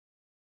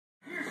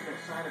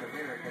sign in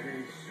America that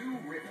is zoo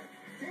ribbon.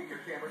 Take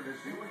your camera to the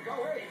zoo and go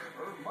ape,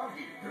 or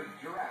monkey, or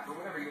giraffe, or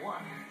whatever you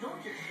want. Don't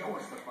just show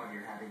us the fun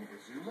you're having at the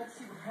zoo. Let's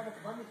see what kind of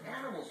fun the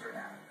animals are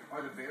having.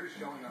 Are the bears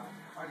showing off?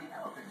 Are the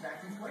elephants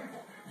acting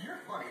playful? Your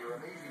funny or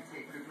amazing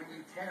tape could win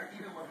you $10 or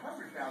even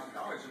 $100,000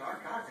 in our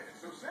contest.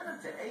 So send them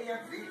to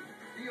AFD,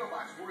 P.O.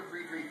 Box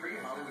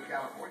 4333, Hollywood,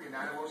 California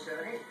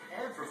 90078.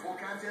 And for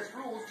full contest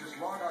rules, just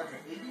log on to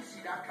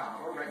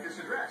abc.com or write this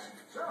address.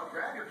 So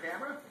grab your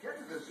camera, get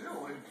to the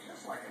zoo, and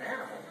just like an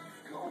animal,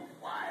 go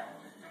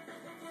wild.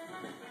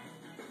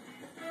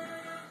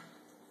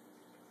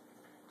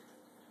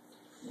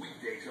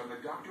 Weekdays on the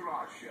Dr.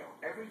 Oz Show.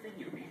 Everything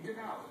you need to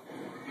know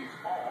is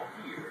all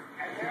here.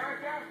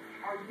 America,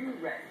 are you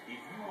ready? If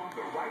you want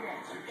the right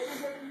answers, it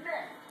is a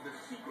myth. The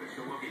secrets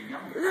to looking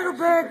younger. Little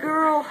bad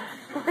girl,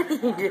 what are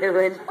you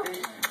doing?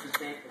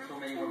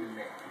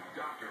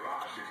 Dr.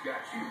 Oz has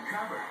got you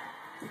covered.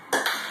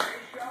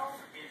 Today's show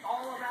is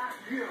all about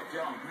you.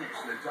 Don't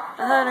miss the Dr.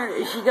 Hunter,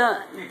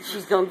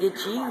 she's gonna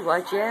get you.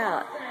 Watch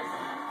out.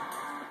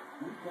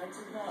 Weeknights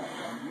at 9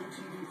 on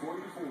UTV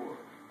 44.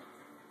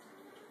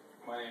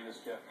 My name is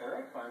Jeff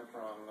Herrick. I'm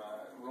from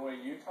Roy,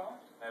 Utah.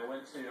 I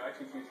went to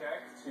ITT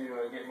Tech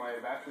to get my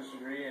bachelor's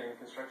degree in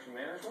construction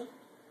management.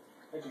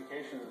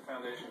 Education is a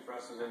foundation for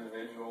us as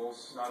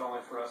individuals, not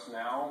only for us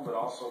now, but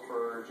also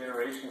for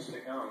generations to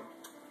come.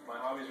 My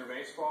hobbies are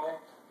baseball.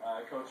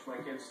 I coach my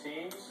kids'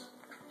 teams.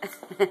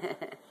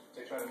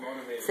 They try to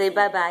motivate. Say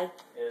bye-bye.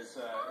 It's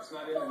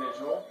not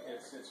individual.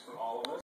 It's for all of us.